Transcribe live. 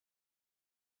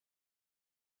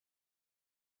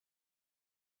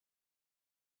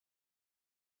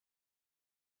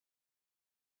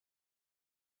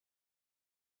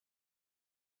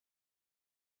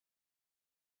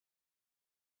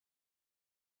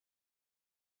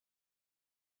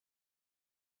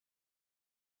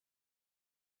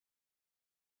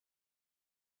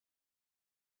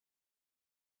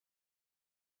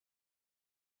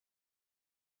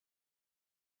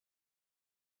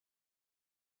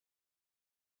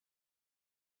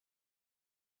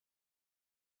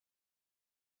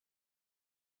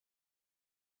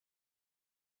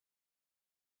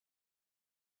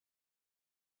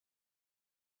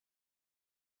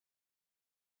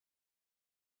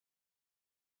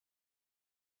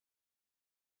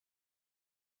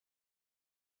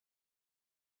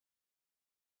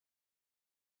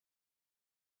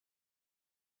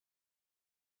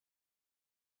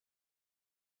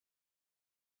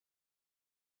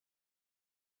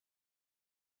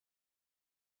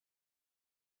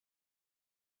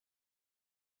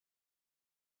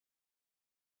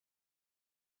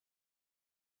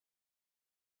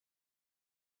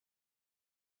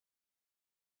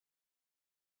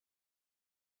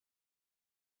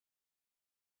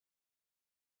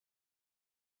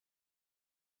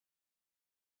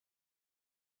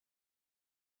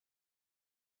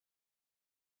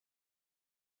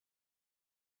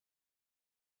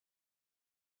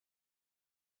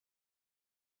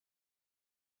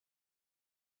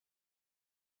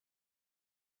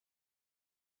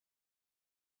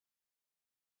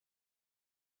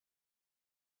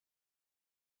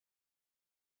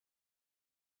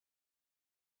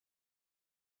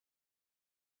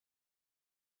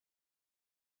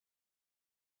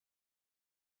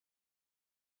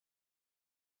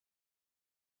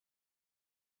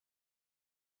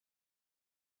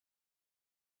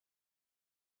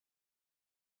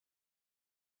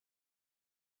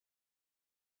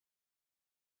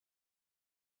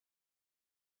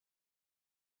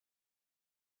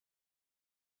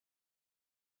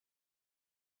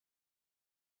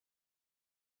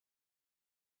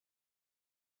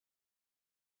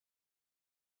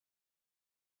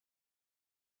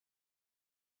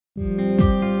Drum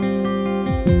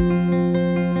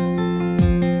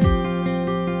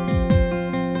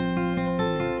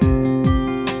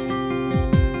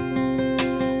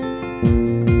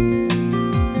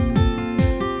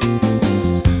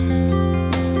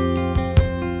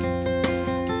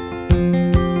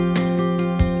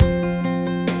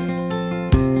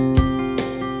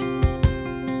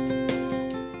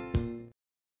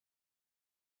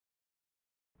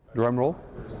roll.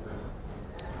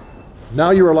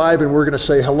 Now you're alive, and we're going to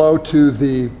say hello to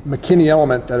the McKinney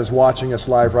element that is watching us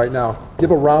live right now.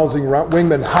 Give a rousing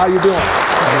Wingman, how you doing?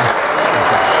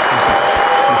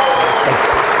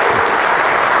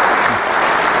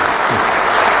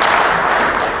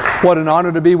 What an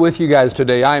honor to be with you guys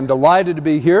today. I am delighted to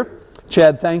be here.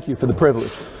 Chad, thank you for the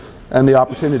privilege and the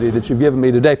opportunity that you've given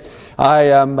me today. I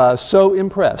am so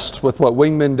impressed with what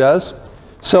Wingman does,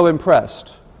 so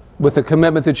impressed with the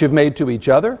commitment that you've made to each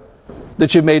other,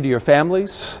 that you've made to your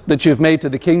families, that you've made to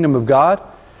the kingdom of God,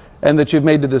 and that you've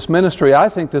made to this ministry. I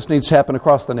think this needs to happen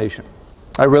across the nation.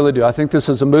 I really do. I think this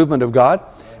is a movement of God,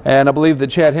 and I believe that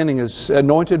Chad Henning is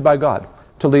anointed by God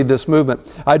to lead this movement.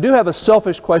 I do have a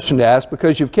selfish question to ask,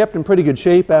 because you've kept in pretty good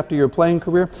shape after your playing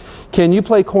career. Can you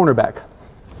play cornerback?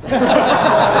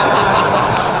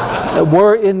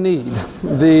 We're in need.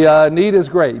 The need is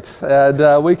great,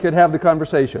 and we could have the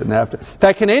conversation after. In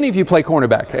fact, can any of you play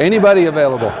cornerback? Anybody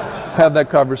available? Have that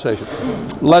conversation.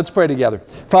 Let's pray together.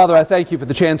 Father, I thank you for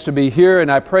the chance to be here,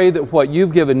 and I pray that what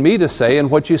you've given me to say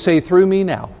and what you say through me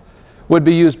now would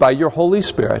be used by your Holy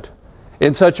Spirit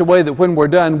in such a way that when we're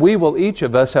done, we will each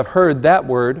of us have heard that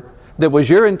word that was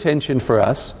your intention for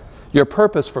us, your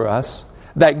purpose for us,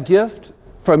 that gift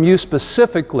from you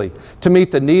specifically to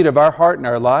meet the need of our heart and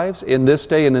our lives in this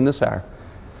day and in this hour.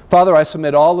 Father, I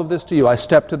submit all of this to you. I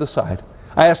step to the side.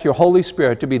 I ask your Holy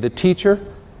Spirit to be the teacher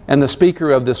and the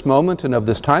speaker of this moment and of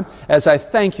this time, as I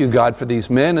thank you, God, for these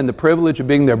men and the privilege of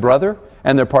being their brother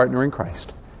and their partner in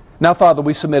Christ. Now, Father,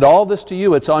 we submit all this to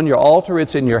you. It's on your altar.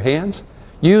 It's in your hands.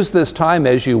 Use this time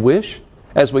as you wish,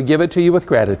 as we give it to you with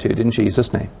gratitude. In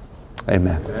Jesus' name,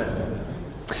 amen.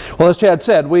 Well, as Chad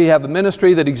said, we have a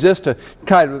ministry that exists to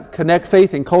kind of connect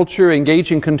faith and culture,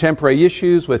 engaging contemporary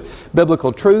issues with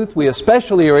biblical truth. We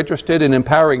especially are interested in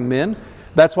empowering men.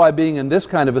 That's why being in this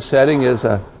kind of a setting is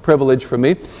a privilege for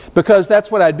me, because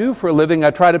that's what I do for a living. I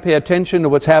try to pay attention to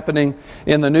what's happening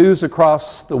in the news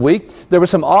across the week. There were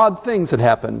some odd things that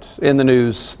happened in the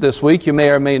news this week you may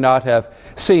or may not have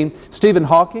seen. Stephen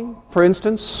Hawking, for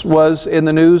instance, was in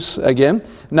the news again.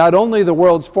 Not only the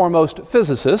world's foremost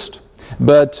physicist,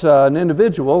 but an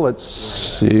individual, let's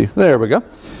see, there we go,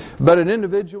 but an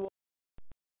individual.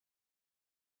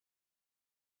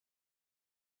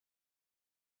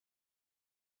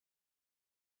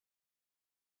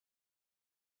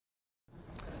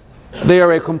 They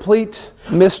are a complete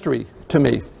mystery to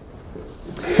me.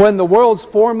 When the world's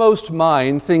foremost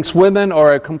mind thinks women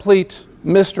are a complete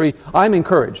mystery, I'm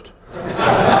encouraged.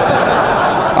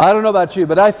 I don't know about you,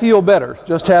 but I feel better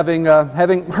just having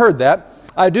heard that.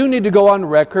 I do need to go on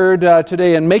record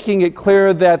today in making it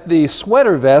clear that the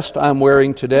sweater vest I'm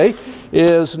wearing today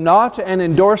is not an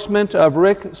endorsement of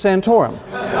Rick Santorum.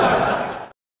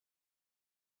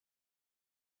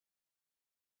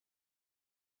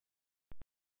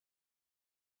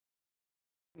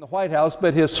 The White House,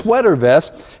 but his sweater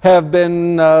vests have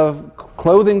been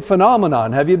clothing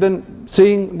phenomenon. Have you been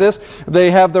seeing this?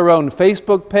 They have their own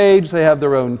Facebook page, they have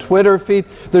their own Twitter feed.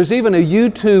 There's even a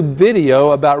YouTube video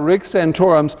about Rick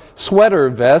Santorum's sweater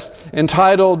vest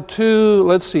entitled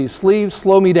let's see, Sleeves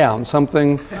Slow Me Down,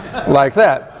 something like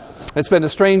that. It's been a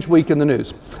strange week in the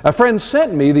news. A friend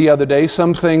sent me the other day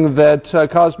something that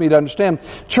caused me to understand.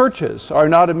 Churches are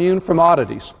not immune from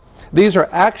oddities. These are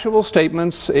actual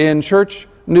statements in church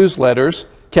newsletters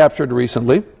captured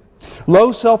recently.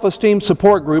 Low self-esteem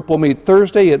support group will meet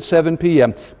Thursday at 7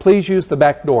 p.m. Please use the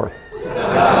back door.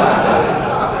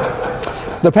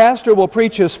 The pastor will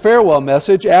preach his farewell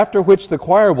message, after which the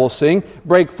choir will sing,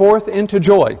 "Break Forth into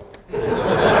Joy."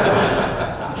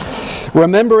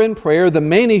 Remember in prayer the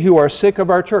many who are sick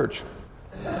of our church.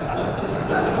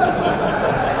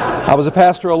 I was a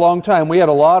pastor a long time. We had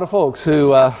a lot of folks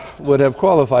who would have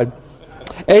qualified.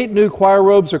 8 new choir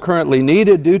robes are currently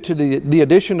needed due to the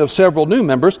addition of several new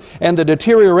members and the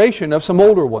deterioration of some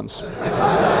older ones.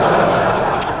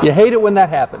 You hate it when that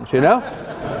happens, you know?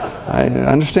 I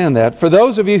understand that. For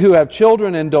those of you who have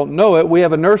children and don't know it, we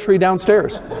have a nursery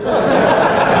downstairs.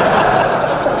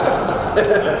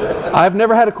 I've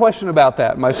never had a question about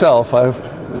that myself.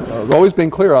 I've always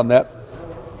been clear on that.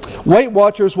 Weight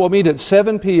Watchers will meet at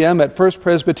 7 p.m. at First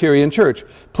Presbyterian Church.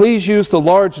 Please use the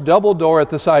large double door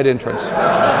at the side entrance.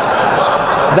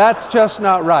 That's just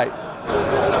not right.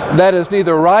 That is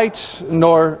neither right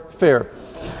nor fair.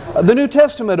 The New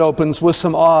Testament opens with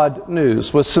some odd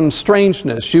news, with some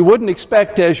strangeness. You wouldn't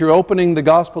expect, as you're opening the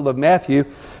Gospel of Matthew,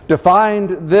 to find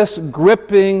this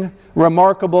gripping,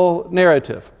 remarkable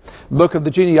narrative. Book of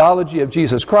the genealogy of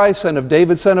Jesus Christ, son of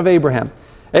David, son of Abraham.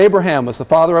 Abraham was the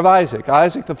father of Isaac,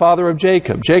 Isaac the father of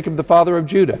Jacob, Jacob the father of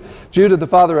Judah, Judah the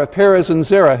father of Perez and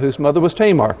Zerah, whose mother was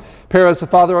Tamar, Perez the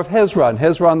father of Hezron,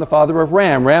 Hezron the father of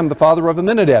Ram, Ram the father of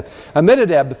Amminadab,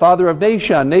 Amminadab the father of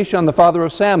Nahshon, Nahshon the father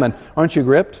of Salmon. Aren't you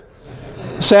gripped?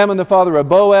 Salmon the father of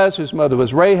Boaz, whose mother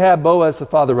was Rahab, Boaz the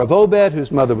father of Obed,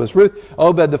 whose mother was Ruth,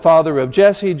 Obed the father of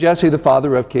Jesse, Jesse the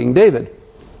father of King David.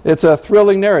 It's a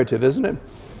thrilling narrative, isn't it?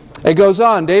 It goes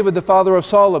on, David the father of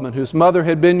Solomon, whose mother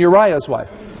had been Uriah's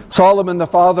wife. Solomon the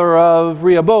father of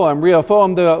Rehoboam,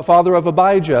 Rehoboam the father of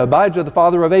Abijah, Abijah the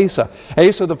father of Asa,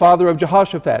 Asa the father of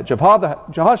Jehoshaphat,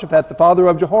 Jehoshaphat the father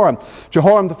of Jehoram,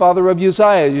 Jehoram the father of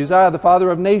Uzziah, Uzziah the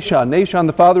father of Nahshon, Nahshon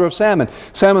the father of Salmon,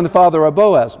 Salmon the father of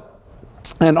Boaz.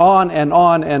 And on and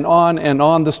on and on and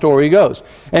on the story goes.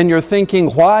 And you're thinking,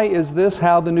 why is this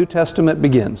how the New Testament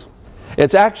begins?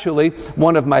 It's actually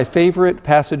one of my favorite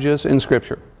passages in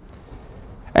Scripture.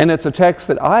 And it's a text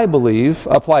that I believe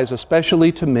applies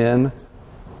especially to men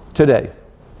today.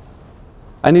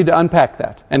 I need to unpack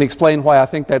that and explain why I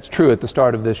think that's true at the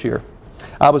start of this year.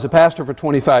 I was a pastor for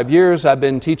 25 years. I've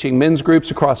been teaching men's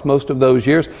groups across most of those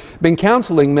years. Been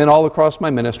counseling men all across my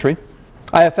ministry.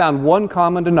 I have found one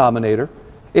common denominator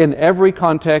in every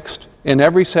context, in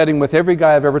every setting, with every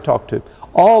guy I've ever talked to.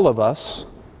 All of us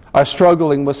are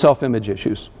struggling with self-image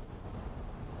issues.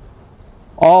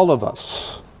 All of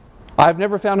us. I've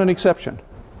never found an exception.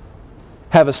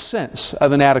 Have a sense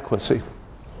of inadequacy.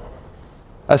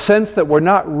 A sense that we're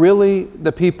not really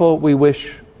the people we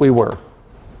wish we were.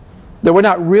 That we're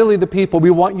not really the people we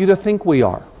want you to think we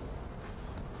are.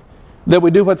 That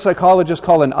we do what psychologists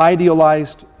call an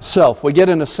idealized self. We get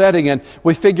in a setting and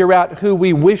we figure out who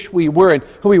we wish we were and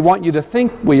who we want you to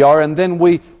think we are, and then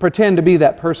we pretend to be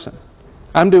that person.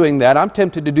 I'm doing that. I'm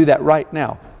tempted to do that right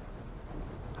now.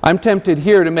 I'm tempted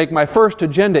here to make my first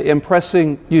agenda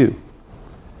impressing you.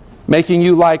 Making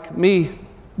you like me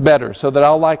better so that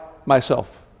I'll like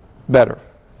myself better.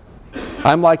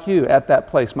 I'm like you at that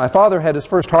place. My father had his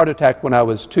first heart attack when I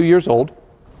was 2 years old.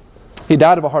 He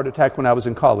died of a heart attack when I was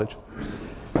in college.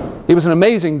 He was an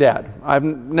amazing dad. I've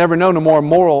never known a more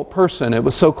moral person. It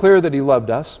was so clear that he loved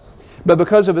us. But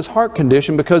because of his heart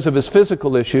condition, because of his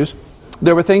physical issues,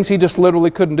 there were things he just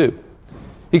literally couldn't do.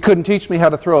 He couldn't teach me how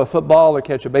to throw a football or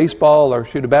catch a baseball or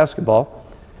shoot a basketball.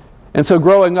 And so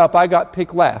growing up, I got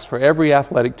picked last for every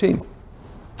athletic team.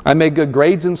 I made good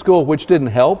grades in school, which didn't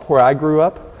help where I grew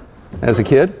up as a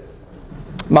kid.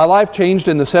 My life changed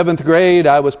in the 7th grade.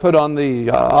 I was put on the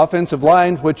offensive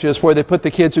line, which is where they put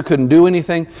the kids who couldn't do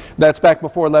anything. That's back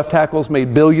before left tackles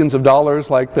made billions of dollars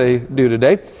like they do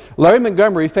today. Larry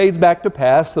Montgomery fades back to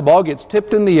pass. The ball gets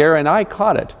tipped in the air, and I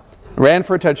caught it. Ran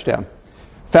for a touchdown.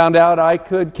 Found out I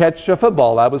could catch a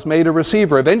football. I was made a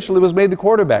receiver. Eventually was made the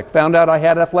quarterback. Found out I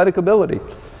had athletic ability.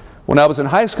 When I was in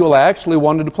high school, I actually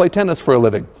wanted to play tennis for a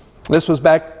living. This was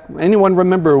back, anyone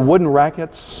remember wooden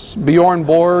rackets? Bjorn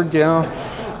Borg, you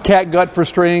know, cat gut for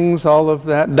strings, all of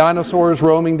that. Dinosaurs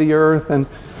roaming the earth and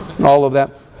all of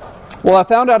that. Well, I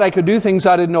found out I could do things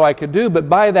I didn't know I could do, but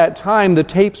by that time, the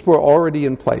tapes were already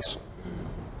in place.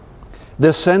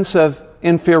 This sense of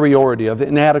inferiority, of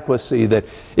inadequacy, that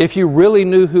if you really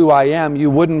knew who I am, you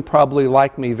wouldn't probably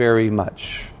like me very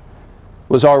much,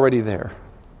 was already there.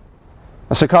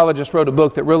 A psychologist wrote a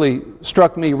book that really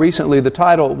struck me recently. The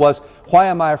title was, Why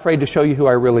Am I Afraid to Show You Who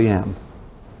I Really Am?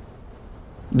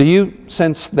 Do you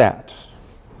sense that?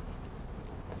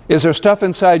 Is there stuff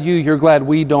inside you you're glad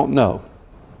we don't know?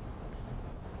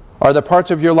 Are there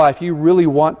parts of your life you really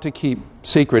want to keep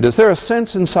secret? Is there a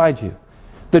sense inside you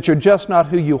that you're just not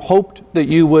who you hoped that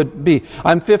you would be?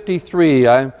 I'm 53.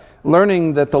 I'm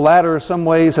learning that the ladder, in some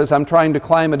ways, as I'm trying to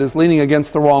climb it, is leaning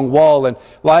against the wrong wall, and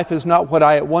life is not what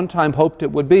I at one time hoped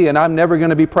it would be, and I'm never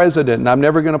going to be president, and I'm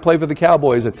never going to play for the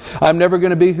Cowboys, and I'm never going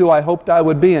to be who I hoped I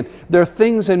would be. And there are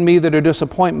things in me that are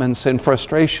disappointments and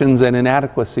frustrations and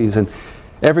inadequacies, and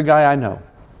every guy I know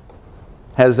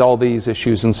has all these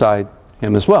issues inside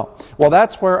him as well. Well,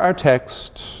 that's where our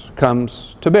text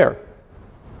comes to bear.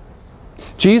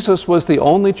 Jesus was the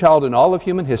only child in all of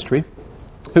human history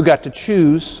who got to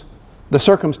choose the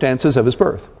circumstances of his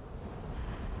birth.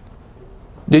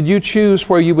 Did you choose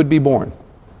where you would be born,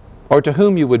 or to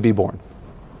whom you would be born?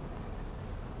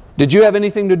 Did you have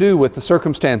anything to do with the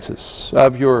circumstances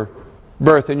of your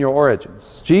birth and your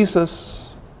origins? Jesus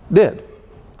did.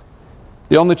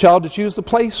 The only child to choose the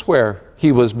place where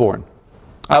he was born.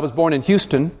 I was born in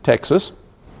Houston, Texas.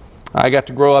 I got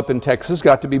to grow up in Texas,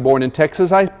 got to be born in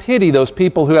Texas. I pity those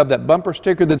people who have that bumper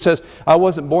sticker that says, I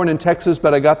wasn't born in Texas,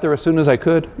 but I got there as soon as I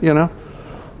could, you know.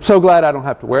 So glad I don't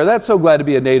have to wear that. So glad to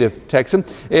be a native Texan.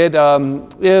 It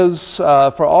is,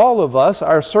 for all of us,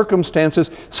 our circumstances,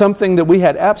 something that we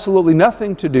had absolutely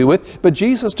nothing to do with, but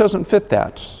Jesus doesn't fit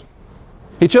that.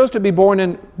 He chose to be born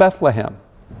in Bethlehem.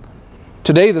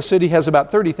 Today, the city has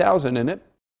about 30,000 in it.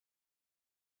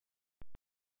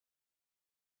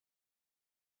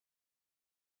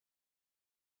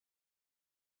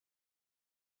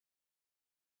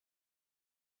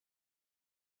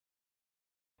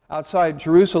 Outside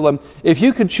Jerusalem, if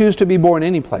you could choose to be born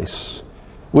any place,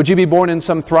 would you be born in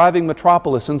some thriving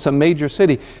metropolis, in some major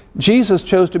city? Jesus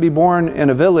chose to be born in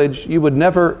a village you would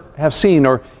never have seen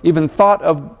or even thought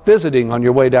of visiting on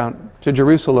your way down to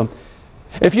Jerusalem.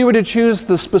 If you were to choose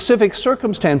the specific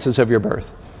circumstances of your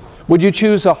birth, would you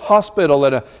choose a hospital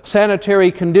at a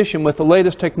sanitary condition with the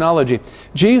latest technology?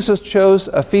 Jesus chose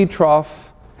a feed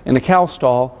trough in a cow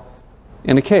stall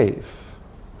in a cave.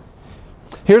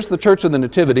 Here's the Church of the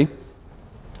Nativity.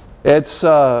 It's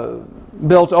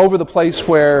built over the place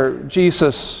where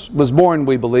Jesus was born,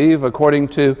 we believe, according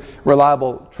to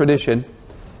reliable tradition.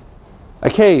 A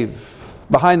cave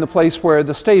behind the place where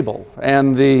the stable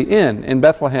and the inn in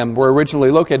Bethlehem were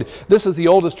originally located. This is the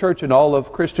oldest church in all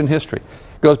of Christian history.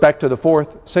 It goes back to the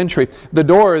 4th century. The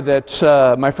door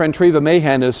that my friend Treva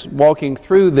Mahan is walking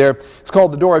through there, it's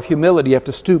called the Door of Humility. You have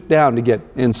to stoop down to get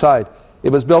inside. It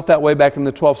was built that way back in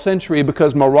the 12th century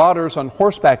because marauders on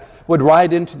horseback would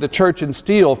ride into the church and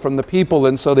steal from the people,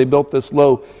 and so they built this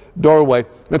low doorway.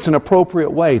 It's an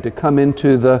appropriate way to come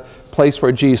into the place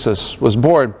where Jesus was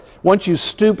born. Once you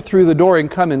stoop through the door and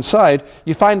come inside,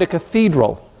 you find a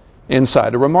cathedral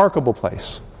inside, a remarkable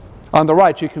place. On the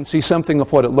right, you can see something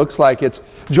of what it looks like. It's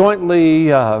jointly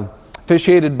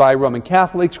officiated by Roman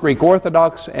Catholics, Greek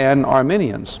Orthodox, and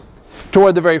Armenians.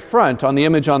 Toward the very front, on the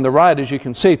image on the right, as you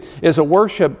can see, is a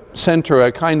worship center,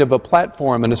 a kind of a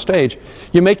platform and a stage.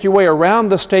 You make your way around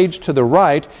the stage to the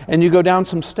right, and you go down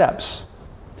some steps.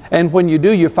 And when you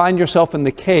do, you find yourself in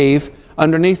the cave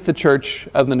underneath the Church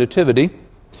of the Nativity.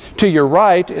 To your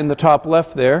right, in the top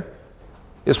left there,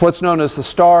 is what's known as the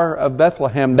Star of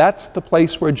Bethlehem. That's the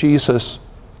place where Jesus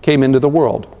came into the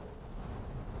world.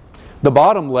 The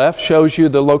bottom left shows you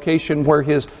the location where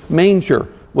his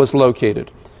manger was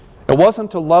located. It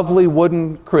wasn't a lovely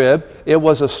wooden crib, it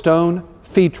was a stone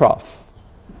feed trough.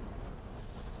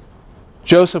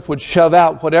 Joseph would shove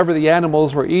out whatever the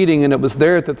animals were eating, and it was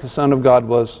there that the Son of God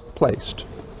was placed.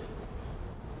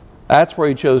 That's where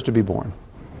he chose to be born.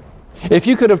 If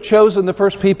you could have chosen the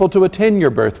first people to attend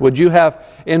your birth, would you have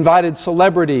invited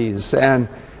celebrities and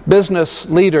business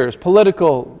leaders,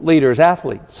 political leaders,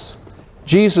 athletes?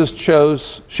 Jesus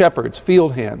chose shepherds,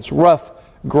 field hands, rough,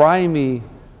 grimy,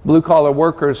 blue-collar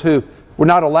workers who were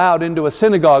not allowed into a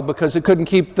synagogue because they couldn't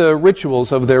keep the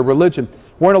rituals of their religion,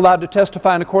 weren't allowed to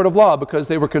testify in a court of law because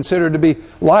they were considered to be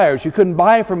liars. You couldn't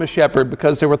buy from a shepherd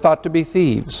because they were thought to be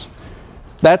thieves.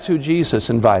 That's who Jesus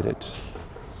invited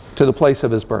to the place of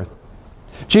his birth.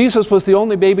 Jesus was the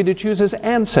only baby to choose his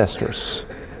ancestors.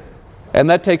 And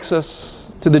that takes us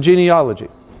to the genealogy.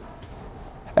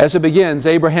 As it begins,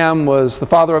 Abraham was the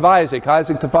father of Isaac,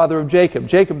 Isaac the father of Jacob,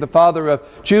 Jacob the father of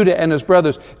Judah and his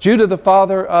brothers, Judah the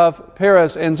father of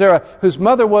Perez and Zerah, whose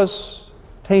mother was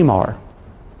Tamar.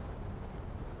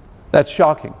 That's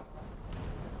shocking.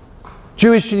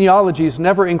 Jewish genealogies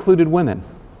never included women.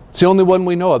 It's the only one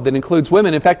we know of that includes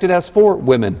women. In fact, it has 4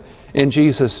 women in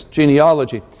Jesus'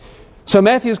 genealogy. So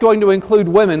Matthew's going to include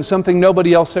women, something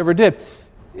nobody else ever did.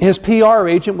 His PR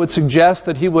agent would suggest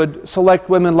that he would select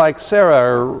women like Sarah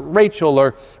or Rachel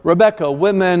or Rebecca,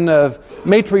 women of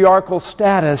matriarchal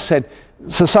status and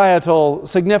societal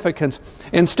significance.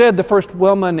 Instead, the first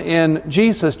woman in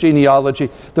Jesus' genealogy,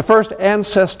 the first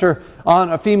ancestor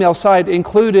on a female side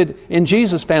included in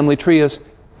Jesus' family tree is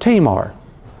Tamar.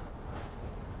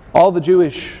 All the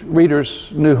Jewish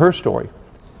readers knew her story.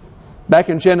 Back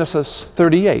in Genesis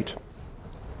 38,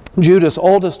 Judah's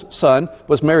oldest son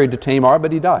was married to Tamar,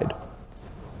 but he died.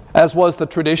 As was the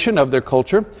tradition of their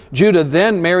culture, Judah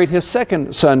then married his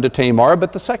second son to Tamar,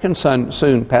 but the second son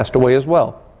soon passed away as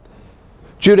well.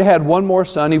 Judah had one more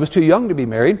son. He was too young to be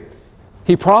married.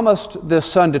 He promised this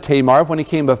son to Tamar when he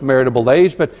came of marriageable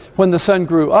age, but when the son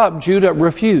grew up, Judah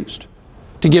refused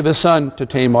to give his son to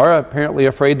Tamar, apparently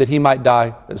afraid that he might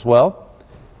die as well,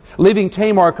 leaving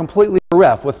Tamar completely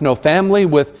bereft, with no family,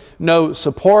 with no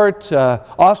support,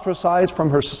 ostracized from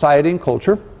her society and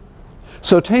culture.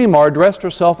 So Tamar dressed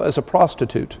herself as a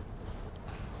prostitute.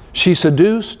 She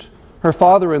seduced her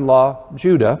father-in-law,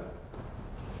 Judah.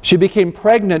 She became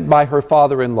pregnant by her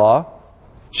father-in-law.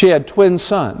 She had twin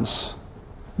sons.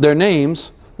 Their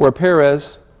names were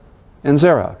Perez and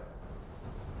Zerah.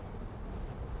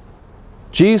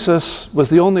 Jesus was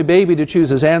the only baby to choose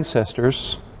his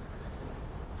ancestors,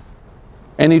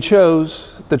 and he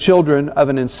chose the children of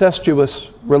an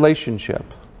incestuous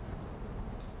relationship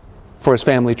for his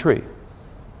family tree.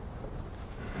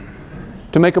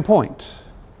 To make a point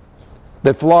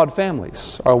that flawed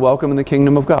families are welcome in the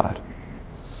kingdom of God.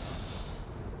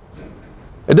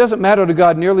 It doesn't matter to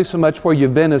God nearly so much where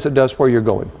you've been as it does where you're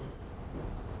going.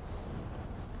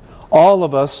 All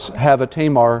of us have a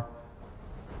Tamar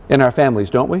in our families,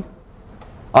 don't we?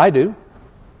 I do.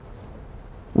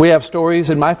 We have stories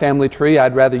in my family tree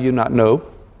I'd rather you not know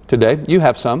today. You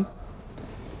have some.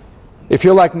 If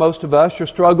you're like most of us, you're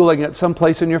struggling at some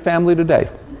place in your family today.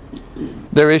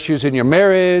 There are issues in your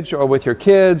marriage or with your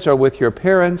kids or with your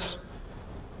parents.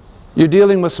 You're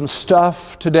dealing with some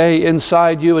stuff today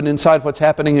inside you and inside what's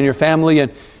happening in your family,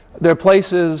 and there are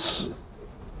places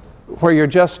where you're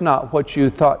just not what you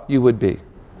thought you would be.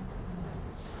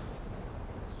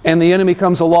 And the enemy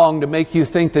comes along to make you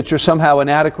think that you're somehow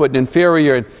inadequate and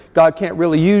inferior, and God can't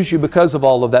really use you because of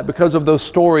all of that, because of those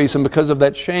stories and because of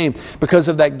that shame, because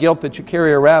of that guilt that you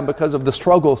carry around, because of the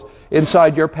struggles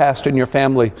inside your past and your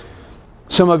family.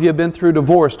 Some of you have been through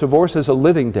divorce. Divorce is a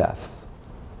living death.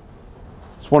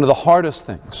 It's one of the hardest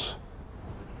things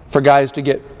for guys to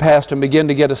get past and begin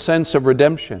to get a sense of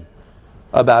redemption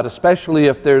about, especially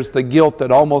if there's the guilt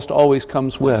that almost always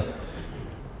comes with.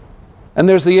 And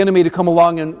there's the enemy to come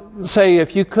along and say,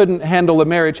 if you couldn't handle a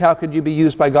marriage, how could you be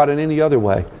used by God in any other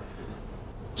way?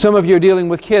 Some of you are dealing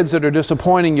with kids that are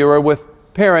disappointing you, or with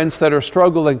parents that are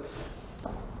struggling.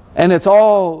 And it's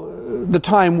all the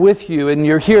time with you, and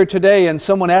you're here today and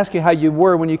someone asked you how you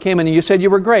were when you came in, and you said you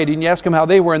were great, and you asked them how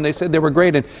they were and they said they were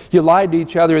great, and you lied to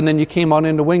each other, and then you came on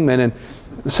into Wingman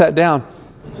and sat down.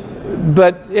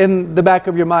 But in the back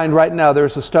of your mind right now,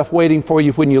 there's the stuff waiting for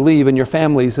you when you leave, and your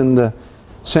family's in the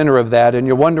center of that, and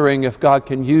you're wondering if God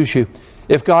can use you.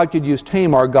 If God could use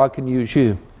Tamar, God can use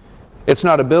you. It's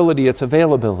not ability, it's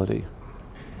availability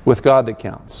with God that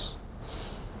counts.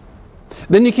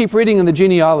 Then you keep reading in the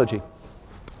genealogy,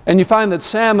 and you find that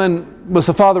Salmon was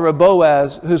the father of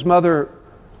Boaz, whose mother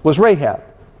was Rahab.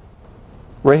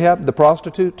 Rahab, the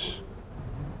prostitute?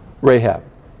 Rahab.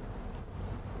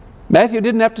 Matthew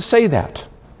didn't have to say that.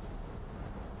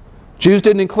 Jews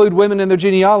didn't include women in their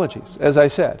genealogies, as I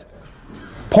said.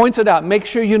 Points it out, make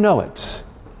sure you know it.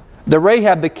 The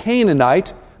Rahab, the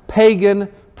Canaanite,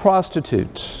 pagan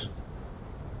prostitute,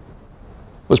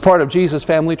 was part of Jesus'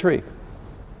 family tree.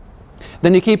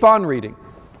 Then you keep on reading,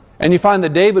 and you find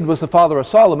that David was the father of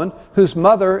Solomon, whose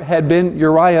mother had been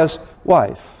Uriah's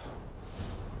wife.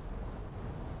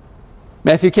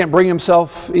 Matthew can't bring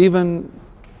himself even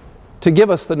to give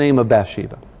us the name of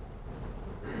Bathsheba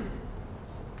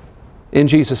in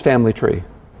Jesus' family tree,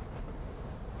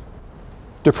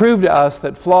 to prove to us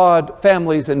that flawed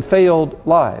families and failed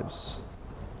lives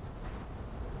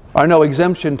are no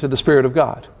exemption to the Spirit of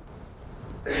God.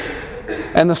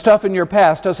 And the stuff in your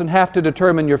past doesn't have to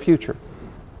determine your future.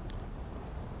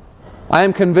 I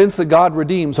am convinced that God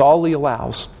redeems all He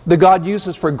allows, that God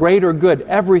uses for greater good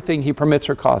everything He permits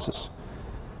or causes.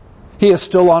 He is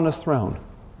still on His throne.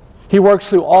 He works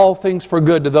through all things for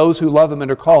good to those who love Him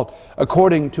and are called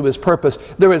according to His purpose.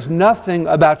 There is nothing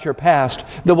about your past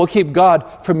that will keep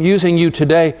God from using you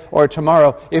today or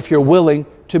tomorrow if you're willing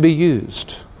to be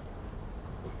used.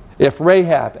 If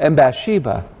Rahab and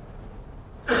Bathsheba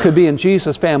could be in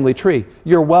Jesus' family tree,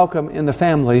 you're welcome in the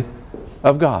family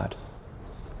of God.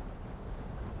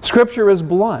 Scripture is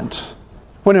blunt.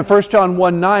 When in 1 John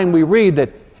 1:9 we read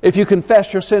that if you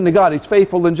confess your sin to God, He's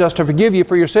faithful and just to forgive you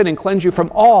for your sin and cleanse you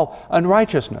from all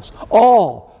unrighteousness.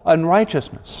 All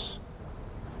unrighteousness.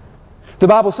 The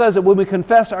Bible says that when we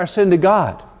confess our sin to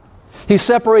God, He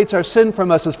separates our sin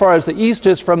from us as far as the east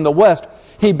is from the west.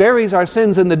 He buries our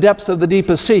sins in the depths of the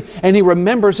deepest sea, and He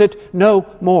remembers it no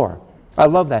more. I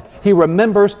love that. He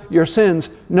remembers your sins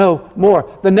no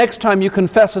more. The next time you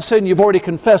confess a sin you've already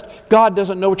confessed, God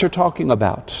doesn't know what you're talking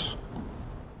about.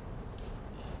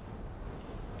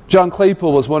 John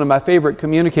Claypool was one of my favorite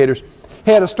communicators.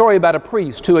 He had a story about a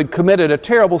priest who had committed a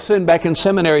terrible sin back in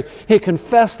seminary. He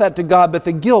confessed that to God, but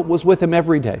the guilt was with him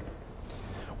every day.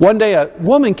 One day a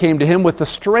woman came to him with the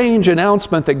strange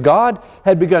announcement that God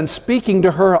had begun speaking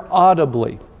to her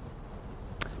audibly.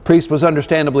 The priest was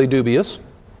understandably dubious.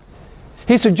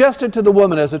 He suggested to the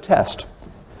woman as a test,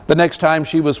 the next time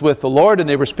she was with the Lord and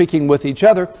they were speaking with each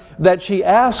other, that she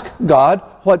ask God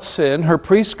what sin her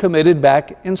priest committed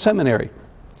back in seminary.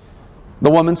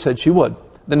 The woman said she would.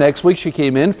 The next week she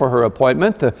came in for her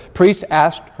appointment. The priest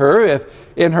asked her if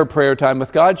in her prayer time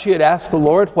with God she had asked the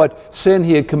Lord what sin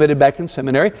he had committed back in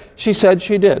seminary. She said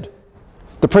she did.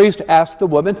 The priest asked the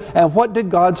woman, and what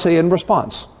did God say in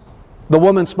response? The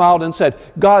woman smiled and said,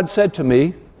 God said to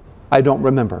me, I don't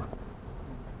remember.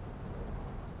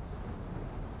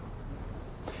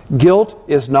 Guilt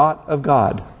is not of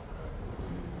God.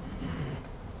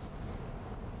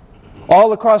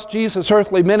 All across Jesus'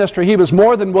 earthly ministry, he was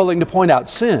more than willing to point out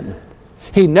sin.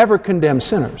 He never condemned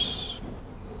sinners.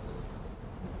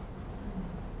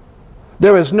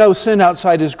 There is no sin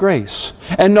outside his grace,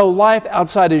 and no life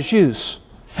outside his use.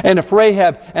 And if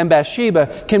Rahab and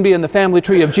Bathsheba can be in the family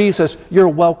tree of Jesus, you're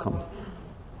welcome.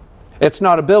 It's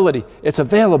not ability, it's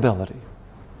availability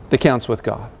that counts with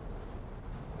God.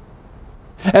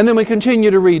 And then we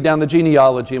continue to read down the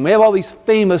genealogy, and we have all these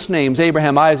famous names: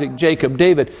 Abraham, Isaac, Jacob,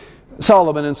 David,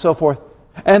 Solomon, and so forth.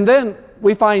 And then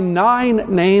we find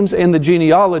 9 names in the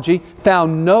genealogy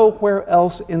found nowhere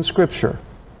else in Scripture.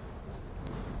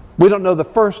 We don't know the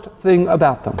first thing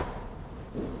about them.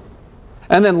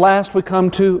 And then last we come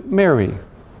to Mary,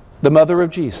 the mother of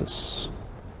Jesus.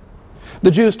 The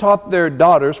Jews taught their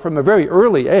daughters from a very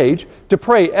early age to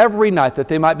pray every night that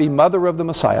they might be mother of the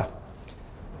Messiah.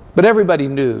 But everybody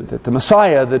knew that the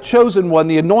Messiah, the chosen one,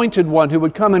 the anointed one who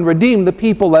would come and redeem the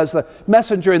people as the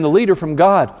messenger and the leader from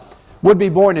God, would be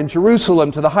born in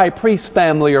Jerusalem to the high priest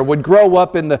family, or would grow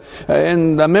up in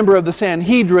a member of the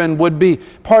Sanhedrin, would be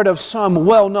part of some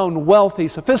well-known, wealthy,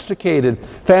 sophisticated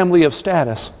family of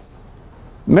status.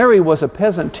 Mary was a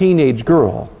peasant teenage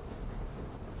girl,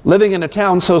 living in a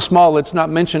town so small it's not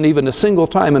mentioned even a single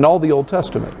time in all the Old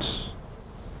Testament.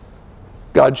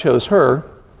 God chose her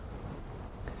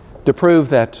to prove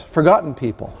that forgotten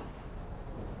people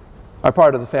are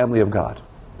part of the family of God.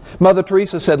 Mother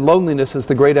Teresa said loneliness is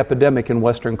the great epidemic in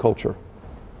Western culture.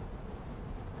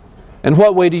 In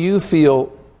what way do you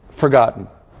feel forgotten,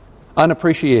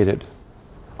 unappreciated,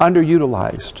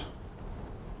 underutilized?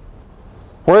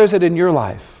 Where is it in your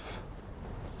life?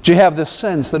 Do you have this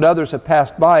sense that others have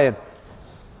passed by and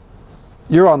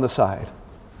you're on the side?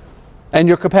 And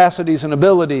your capacities and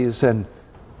abilities and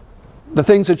the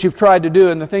things that you've tried to do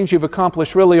and the things you've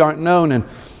accomplished really aren't known, and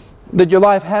that your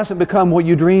life hasn't become what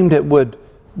you dreamed it would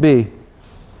be.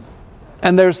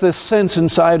 And there's this sense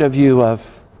inside of you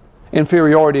of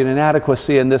inferiority and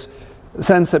inadequacy, and this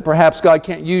sense that perhaps God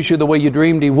can't use you the way you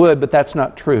dreamed He would, but that's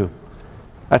not true.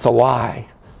 That's a lie.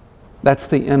 That's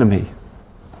the enemy.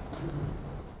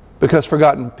 Because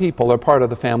forgotten people are part of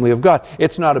the family of God.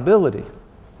 It's not ability.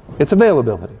 It's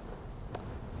availability.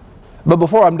 But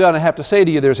before I'm done, I have to say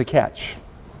to you, there's a catch.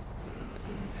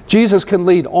 Jesus can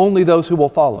lead only those who will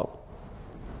follow.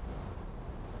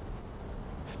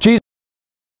 Jesus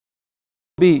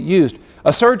will be used.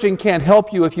 A surgeon can't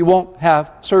help you if you won't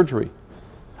have surgery.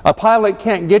 A pilot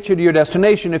can't get you to your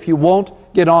destination if you won't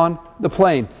get on the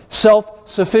plane.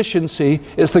 Self-sufficiency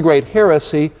is the great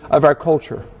heresy of our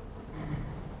culture.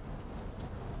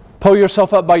 Pull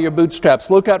yourself up by your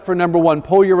bootstraps. Look out for number 1.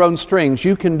 Pull your own strings.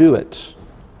 You can do it.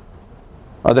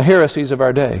 Are the heresies of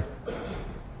our day.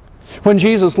 When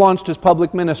Jesus launched His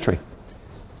public ministry,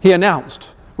 He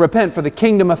announced, repent, for the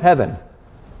kingdom of heaven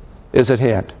is at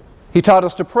hand. He taught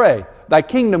us to pray, thy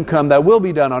kingdom come, thy will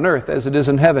be done on earth as it is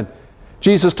in heaven.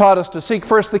 Jesus taught us to seek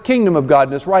first the kingdom of God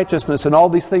and His righteousness, and all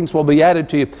these things will be added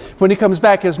to you. When He comes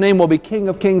back, His name will be King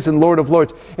of kings and Lord of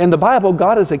lords. In the Bible,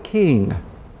 God is a king.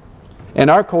 In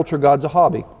our culture, God's a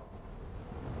hobby.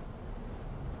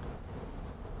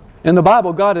 In the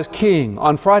Bible, God is king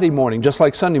on Friday morning, just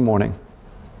like Sunday morning.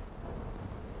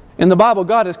 In the Bible,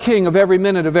 God is king of every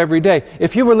minute of every day.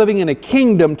 If you were living in a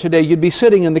kingdom today, you'd be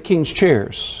sitting in the king's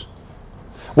chairs,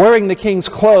 wearing the king's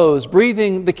clothes,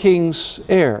 breathing the king's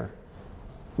air,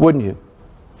 wouldn't you?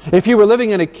 If you were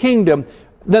living in a kingdom,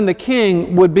 then the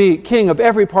king would be king of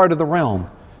every part of the realm.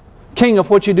 King of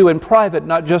what you do in private,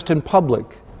 not just in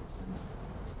public.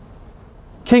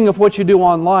 King of what you do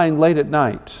online late at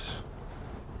night.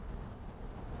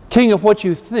 King of what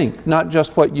you think, not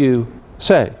just what you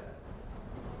say.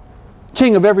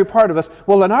 King of every part of us.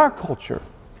 Well, in our culture,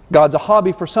 God's a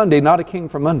hobby for Sunday, not a king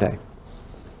for Monday.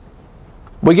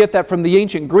 We get that from the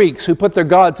ancient Greeks, who put their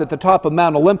gods at the top of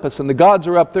Mount Olympus, and the gods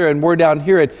are up there and we're down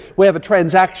here, and we have a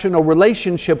transactional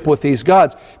relationship with these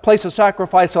gods. Place a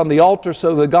sacrifice on the altar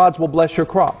so the gods will bless your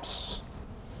crops.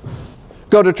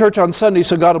 Go to church on Sunday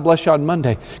so God will bless you on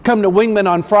Monday. Come to Wingman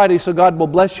on Friday so God will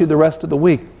bless you the rest of the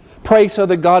week. Pray so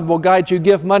that God will guide you.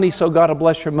 Give money so God will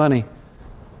bless your money.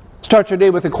 Start your day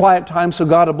with a quiet time so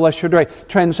God will bless your day.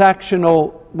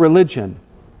 Transactional religion.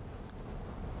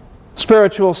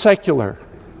 Spiritual, secular.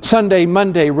 Sunday,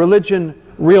 Monday, religion,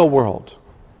 real world.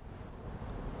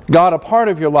 God a part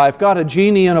of your life, God a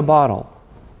genie in a bottle,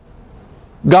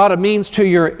 God a means to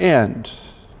your end.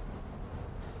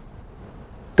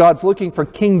 God's looking for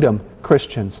kingdom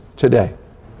Christians today.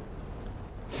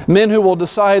 Men who will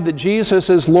decide that Jesus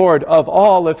is Lord of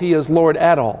all if He is Lord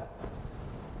at all.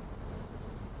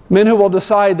 Men who will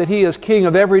decide that He is King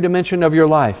of every dimension of your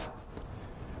life,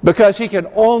 because He can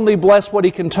only bless what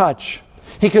He can touch.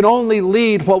 He can only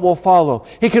lead what will follow.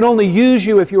 He can only use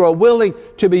you if you are willing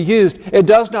to be used. It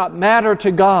does not matter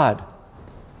to God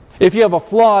if you have a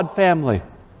flawed family,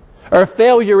 or a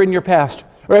failure in your past,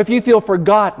 or if you feel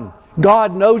forgotten.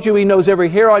 God knows you. He knows every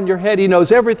hair on your head. He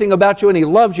knows everything about you, and He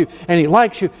loves you, and He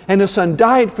likes you, and His Son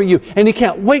died for you, and He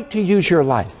can't wait to use your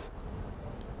life.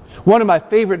 One of my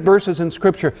favorite verses in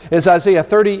Scripture is Isaiah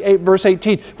 38, verse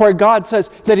 18, where God says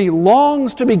that He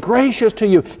longs to be gracious to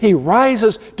you. He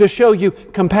rises to show you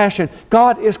compassion.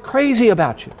 God is crazy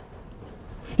about you.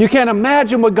 You can't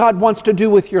imagine what God wants to do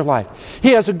with your life.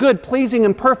 He has a good, pleasing,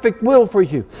 and perfect will for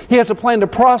you. He has a plan to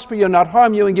prosper you and not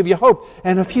harm you and give you hope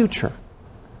and a future.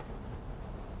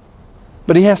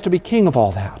 But He has to be king of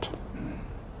all that,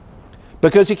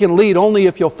 because He can lead only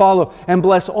if you'll follow and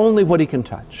bless only what He can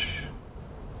touch.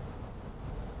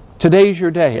 Today's your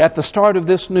day, at the start of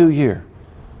this new year,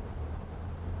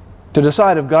 to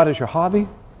decide if God is your hobby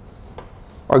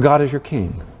or God is your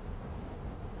king.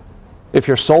 If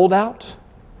you're sold out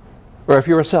or if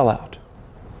you're a sellout.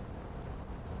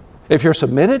 If you're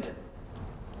submitted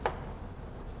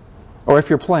or if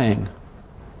you're playing.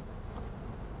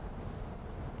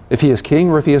 If He is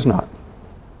king or if He is not.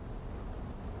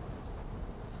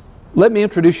 Let me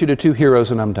introduce you to two heroes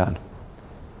and I'm done.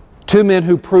 Two men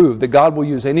who prove that God will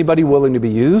use anybody willing to be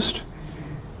used,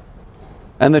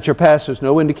 and that your past is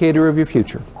no indicator of your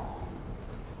future.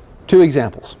 Two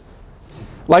examples.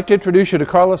 I'd like to introduce you to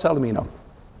Carlos Alamino.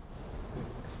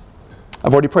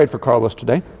 I've already prayed for Carlos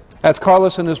today. That's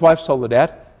Carlos and his wife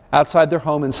Soledad outside their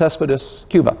home in Cespedes,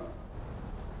 Cuba.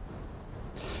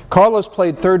 Carlos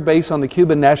played third base on the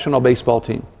Cuban national baseball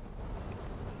team.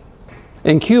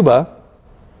 In Cuba,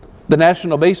 the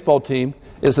national baseball team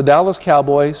is the Dallas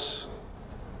Cowboys,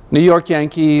 New York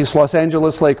Yankees, Los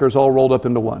Angeles Lakers all rolled up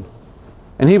into one.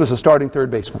 And he was a starting third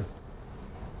baseman.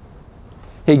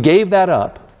 He gave that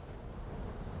up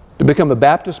to become a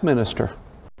Baptist minister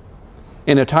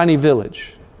in a tiny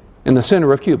village in the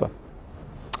center of Cuba.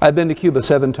 I've been to Cuba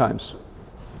 7 times.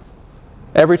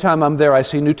 Every time I'm there, I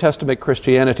see New Testament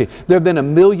Christianity. There have been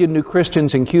 1 million new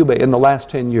Christians in Cuba in the last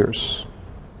 10 years.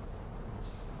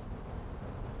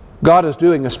 God is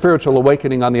doing a spiritual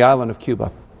awakening on the island of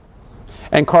Cuba.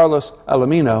 And Carlos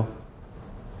Alamino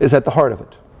is at the heart of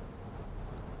it.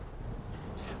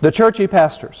 The church he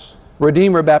pastors,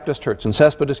 Redeemer Baptist Church in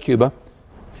Cespedes, Cuba,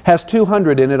 has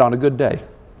 200 in it on a good day.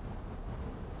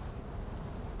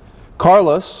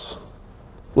 Carlos,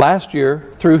 last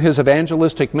year, through his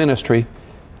evangelistic ministry,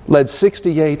 led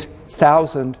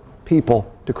 68,000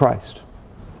 people to Christ.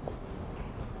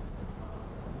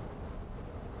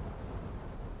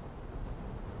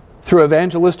 Through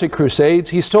evangelistic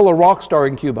crusades, he's still a rock star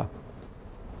in Cuba.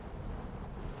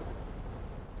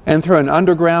 And through an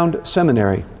underground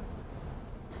seminary,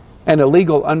 an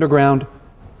illegal underground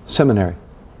seminary.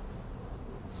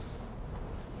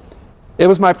 It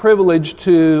was my privilege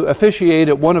to officiate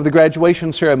at one of the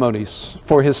graduation ceremonies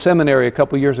for his seminary a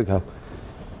couple years ago.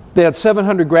 They had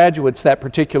 700 graduates that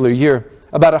particular year.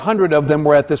 About 100 of them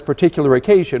were at this particular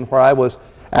occasion where I was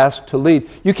asked to lead.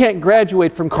 You can't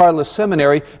graduate from Carlos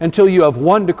Seminary until you have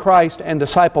won to Christ and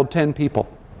discipled 10 people.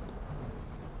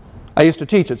 I used to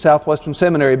teach at Southwestern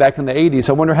Seminary back in the 80s.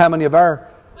 I wonder how many of our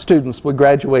students would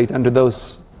graduate under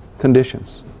those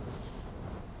conditions.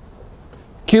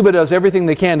 Cuba does everything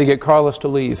they can to get Carlos to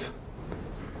leave.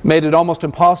 Made it almost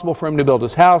impossible for him to build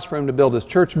his house, for him to build his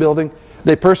church building.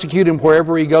 They persecute him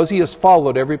wherever he goes. He is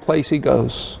followed every place he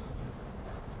goes.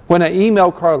 When I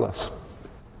email Carlos,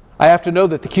 I have to know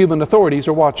that the Cuban authorities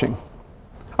are watching.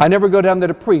 I never go down there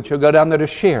to preach or go down there to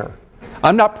share.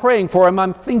 I'm not praying for him,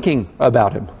 I'm thinking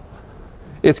about him.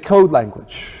 It's code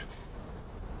language.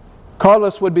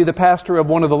 Carlos would be the pastor of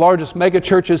one of the largest mega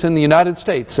churches in the United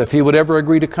States if he would ever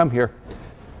agree to come here.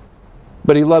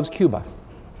 But he loves Cuba.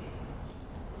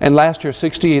 And last year,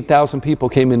 68,000 people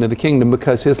came into the kingdom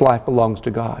because his life belongs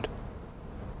to God.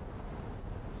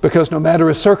 Because no matter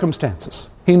his circumstances,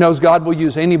 he knows God will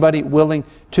use anybody willing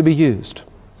to be used.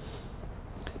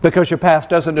 Because your past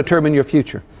doesn't determine your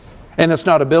future. And it's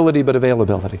not ability, but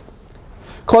availability.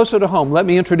 Closer to home, let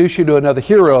me introduce you to another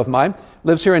hero of mine.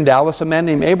 Lives here in Dallas, a man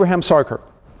named Abraham Sarkar.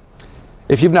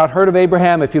 If you've not heard of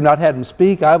Abraham, if you've not had him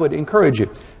speak, I would encourage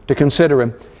you to consider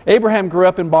him. Abraham grew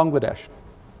up in Bangladesh.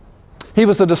 He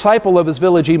was the disciple of his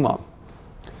village imam.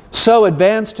 So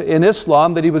advanced in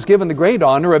Islam that he was given the great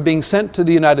honor of being sent to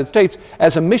the United States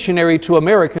as a missionary to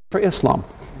America for Islam.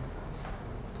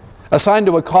 Assigned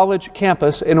to a college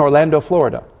campus in Orlando,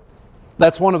 Florida.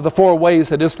 That's one of the 4 ways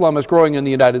that Islam is growing in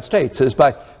the United States, is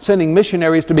by sending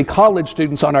missionaries to be college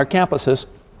students on our campuses.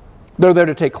 They're there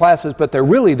to take classes, but they're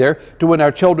really there to win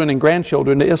our children and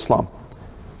grandchildren to Islam.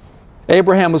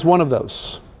 Abraham was one of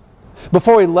those.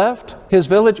 Before he left his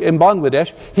village in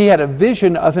Bangladesh, he had a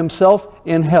vision of himself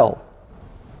in hell.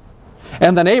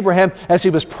 And then Abraham, as he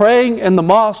was praying in the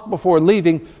mosque before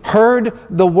leaving, heard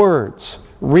the words,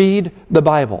 "Read the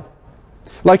Bible,"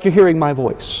 like you're hearing my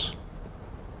voice.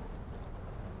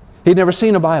 He'd never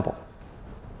seen a Bible.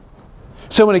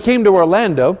 So when he came to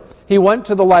Orlando, he went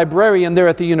to the librarian there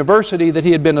at the university that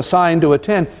he had been assigned to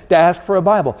attend to ask for a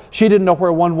Bible. She didn't know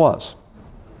where one was.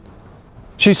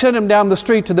 She sent him down the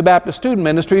street to the Baptist Student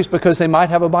Ministries because they might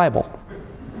have a Bible.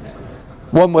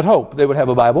 One would hope they would have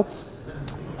a Bible.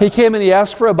 He came and he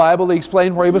asked for a Bible. He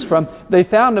explained where he was from. They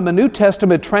found him a New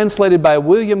Testament translated by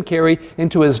William Carey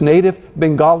into his native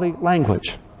Bengali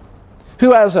language.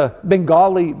 Who has a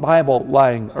Bengali Bible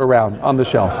lying around on the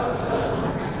shelf?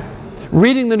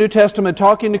 Reading the New Testament,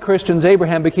 talking to Christians,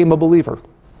 Abraham became a believer.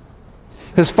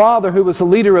 His father, who was the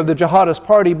leader of the jihadist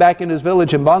party back in his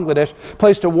village in Bangladesh,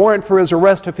 placed a warrant for his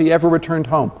arrest if he ever returned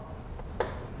home.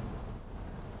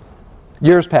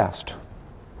 Years passed.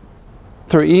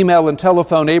 Through email and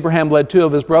telephone, Abraham led 2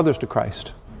 of his brothers to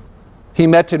Christ. He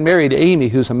met and married Amy,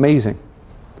 who's amazing.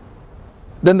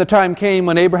 Then the time came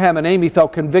when Abraham and Amy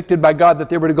felt convicted by God that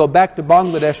they were to go back to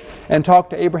Bangladesh and talk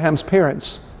to Abraham's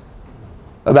parents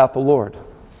about the Lord.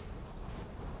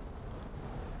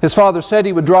 His father said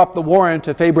he would drop the warrant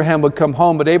if Abraham would come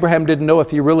home, but Abraham didn't know if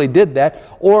he really did that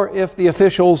or if the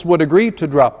officials would agree to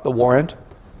drop the warrant.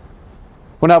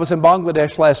 When I was in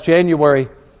Bangladesh last January,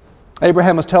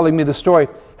 Abraham was telling me the story,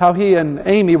 how he and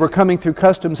Amy were coming through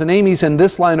customs, and Amy's in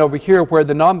this line over here where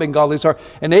the non-Bengalis are,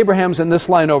 and Abraham's in this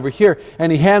line over here,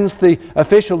 and he hands the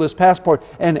official his passport,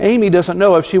 and Amy doesn't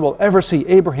know if she will ever see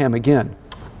Abraham again.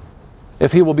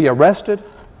 If he will be arrested,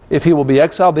 if he will be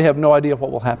exiled, they have no idea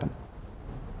what will happen.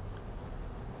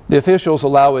 The officials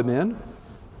allow him in.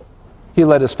 He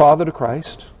led his father to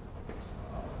Christ.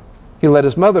 He led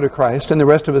his mother to Christ and the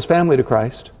rest of his family to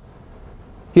Christ.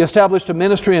 He established a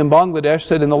ministry in Bangladesh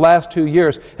that in the last 2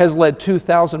 years has led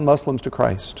 2,000 Muslims to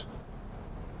Christ.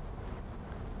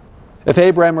 If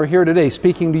Abraham were here today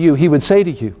speaking to you, he would say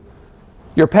to you,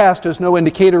 your past is no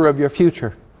indicator of your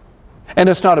future. And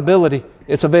it's not ability,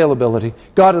 it's availability.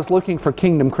 God is looking for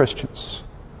kingdom Christians.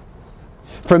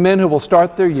 For men who will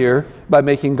start their year by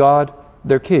making God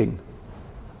their king.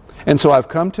 And so I've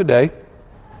come today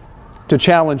to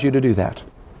challenge you to do that.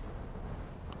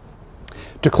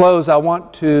 To close, I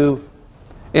want to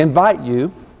invite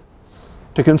you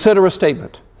to consider a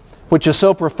statement which is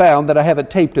so profound that I have it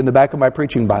taped in the back of my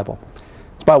preaching Bible.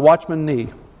 It's by Watchman Nee,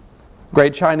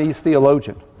 great Chinese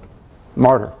theologian,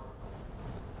 martyr.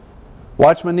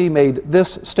 Watchman Nee made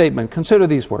this statement. Consider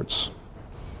these words.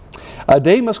 A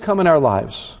day must come in our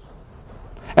lives,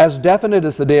 as definite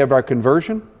as the day of our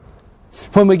conversion,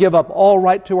 when we give up all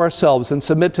right to ourselves and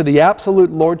submit to the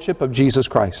absolute lordship of Jesus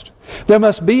Christ. There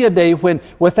must be a day when,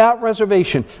 without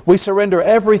reservation, we surrender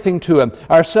everything to Him,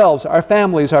 ourselves, our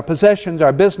families, our possessions,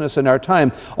 our business, and our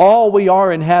time. All we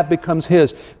are and have becomes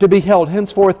His, to be held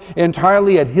henceforth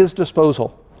entirely at His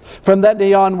disposal. From that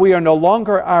day on, we are no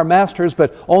longer our masters,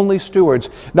 but only stewards.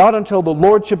 Not until the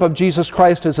lordship of Jesus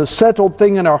Christ is a settled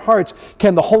thing in our hearts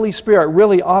can the Holy Spirit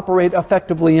really operate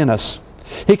effectively in us.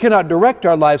 He cannot direct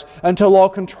our lives until all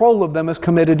control of them is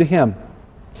committed to Him.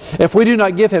 If we do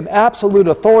not give Him absolute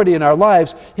authority in our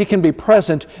lives, He can be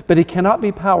present, but He cannot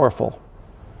be powerful.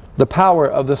 The power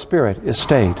of the Spirit is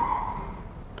stayed.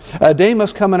 A day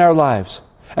must come in our lives,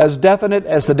 as definite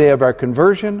as the day of our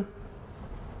conversion,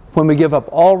 when we give up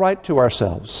all right to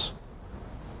ourselves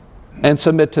and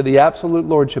submit to the absolute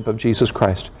lordship of Jesus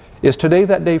Christ. Is today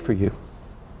that day for you?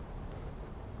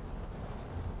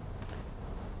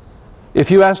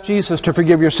 If you ask Jesus to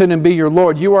forgive your sin and be your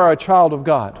Lord, you are a child of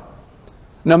God.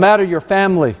 No matter your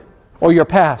family or your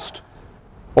past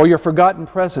or your forgotten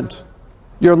present,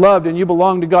 you're loved and you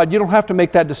belong to God. You don't have to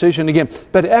make that decision again.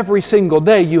 But every single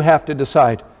day you have to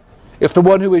decide if the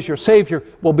one who is your Savior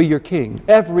will be your King.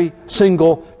 Every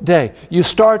single day. You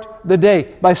start the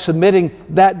day by submitting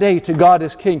that day to God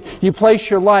as King. You place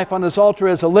your life on His altar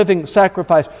as a living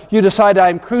sacrifice. You decide, I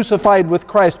am crucified with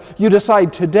Christ. You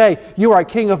decide today, you are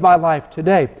King of my life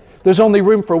today. There's only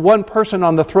room for one person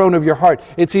on the throne of your heart.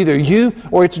 It's either you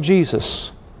or it's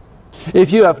Jesus.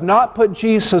 If you have not put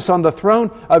Jesus on the throne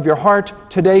of your heart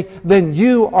today, then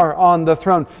you are on the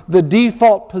throne. The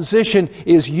default position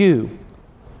is you.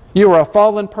 You are a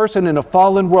fallen person in a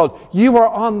fallen world. You are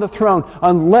on the throne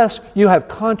unless you have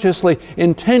consciously,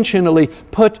 intentionally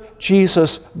put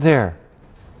Jesus there.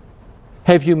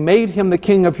 Have you made Him the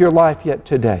king of your life yet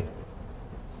today?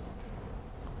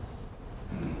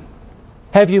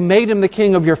 Have you made Him the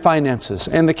king of your finances,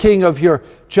 and the king of your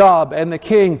job, and the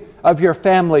king of your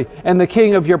family, and the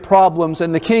king of your problems,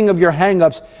 and the king of your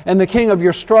hang-ups, and the king of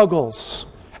your struggles,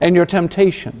 and your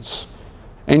temptations,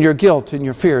 and your guilt, and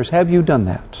your fears? Have you done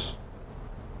that?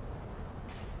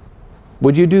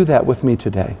 Would you do that with me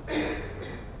today?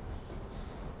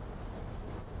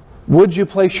 Would you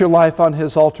place your life on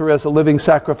His altar as a living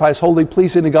sacrifice, wholly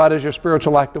pleasing to God, as your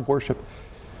spiritual act of worship?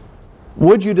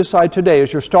 Would you decide today,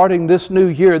 as you're starting this new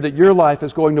year, that your life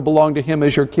is going to belong to Him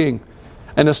as your King?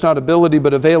 And it's not ability,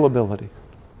 but availability.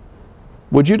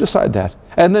 Would you decide that?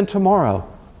 And then tomorrow,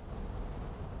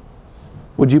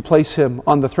 would you place Him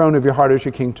on the throne of your heart as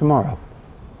your King tomorrow?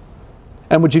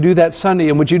 And would you do that Sunday?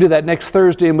 And would you do that next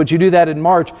Thursday? And would you do that in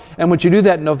March? And would you do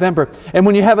that in November? And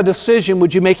when you have a decision,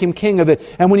 would you make Him king of it?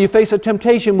 And when you face a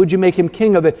temptation, would you make Him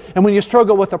king of it? And when you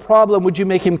struggle with a problem, would you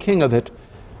make Him king of it?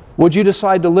 Would you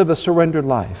decide to live a surrendered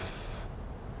life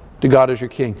to God as your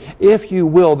King? If you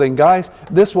will, then guys,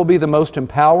 this will be the most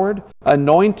empowered,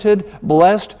 anointed,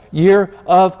 blessed year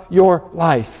of your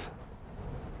life.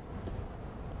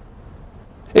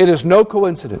 It is no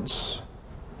coincidence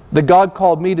that God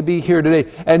called me to be here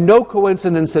today, and no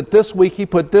coincidence that this week He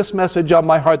put this message on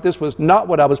my heart. This was not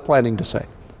what I was planning to say.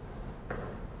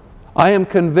 I am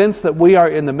convinced that we are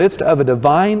in the midst of a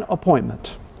divine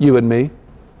appointment, you and me,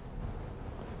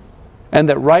 and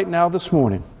that right now, this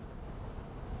morning,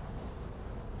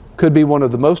 could be one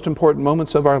of the most important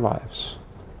moments of our lives.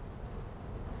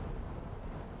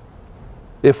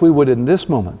 If we would, in this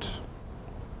moment,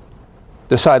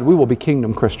 decide we will be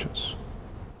kingdom Christians.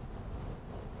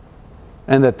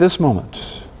 And that this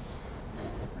moment,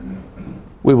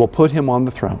 we will put Him on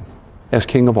the throne as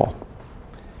King of all.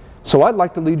 So I'd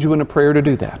like to lead you in a prayer to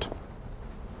do that.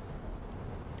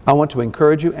 I want to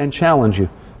encourage you and challenge you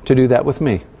to do that with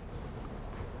me.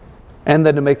 And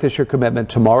then to make this your commitment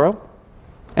tomorrow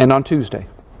and on Tuesday.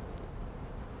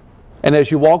 And as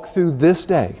you walk through this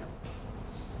day,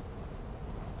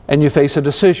 and you face a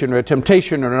decision or a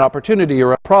temptation or an opportunity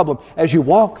or a problem, as you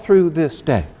walk through this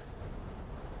day,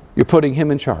 you're putting Him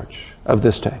in charge of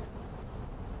this day.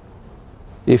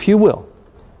 If you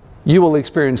will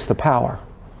experience the power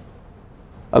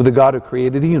of the God who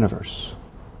created the universe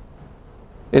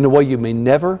in a way you may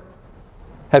never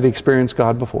have experienced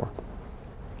God before.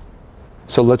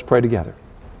 So let's pray together.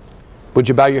 Would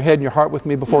you bow your head and your heart with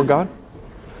me before God?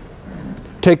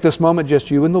 Take this moment,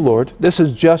 just you and the Lord. This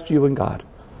is just you and God.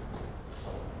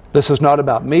 This is not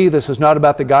about me. This is not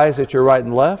about the guys at your right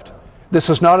and left. This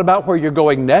is not about where you're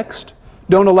going next.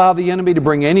 Don't allow the enemy to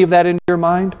bring any of that into your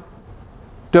mind.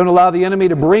 Don't allow the enemy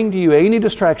to bring to you any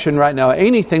distraction right now,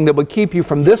 anything that would keep you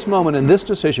from this moment and this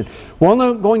decision. We're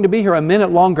not going to be here a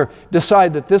minute longer.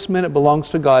 Decide that this minute belongs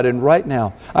to God. And right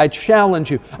now, I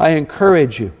challenge you, I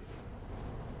encourage you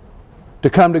to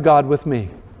come to God with me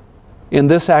in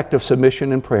this act of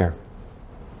submission and prayer.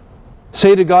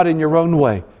 Say to God in your own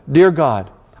way, "Dear God,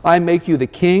 I make you the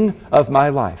king of my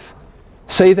life."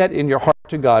 Say that in your heart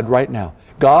to God right now.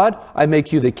 God, I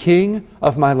make you the king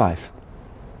of my life.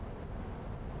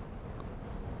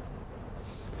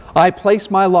 I place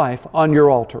my life on your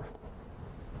altar.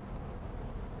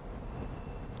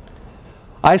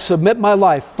 I submit my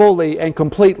life fully and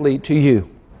completely to you.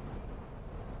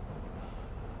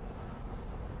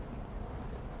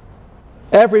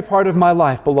 Every part of my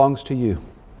life belongs to you.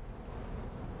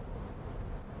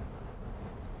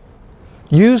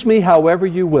 Use me however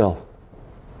you will.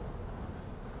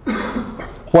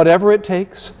 Whatever it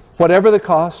takes, whatever the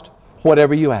cost,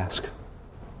 whatever you ask.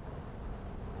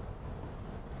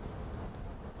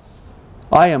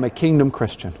 I am a kingdom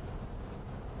Christian.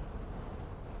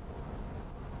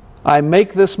 I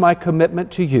make this my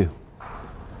commitment to you.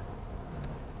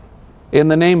 In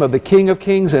the name of the King of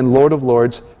Kings and Lord of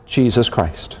Lords, Jesus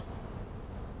Christ.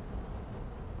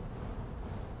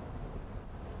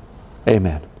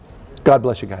 Amen. God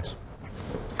bless you guys.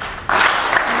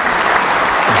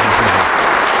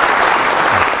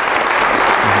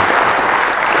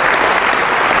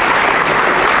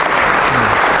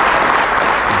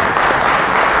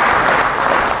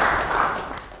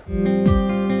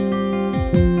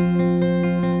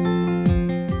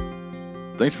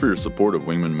 Thanks for your support of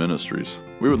Wingman Ministries.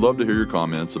 We would love to hear your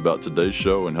comments about today's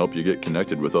show and help you get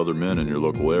connected with other men in your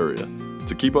local area.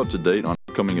 To keep up to date on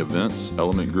upcoming events,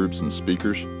 element groups, and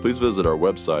speakers, please visit our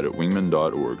website at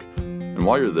wingman.org. And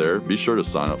while you're there, be sure to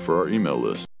sign up for our email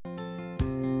list.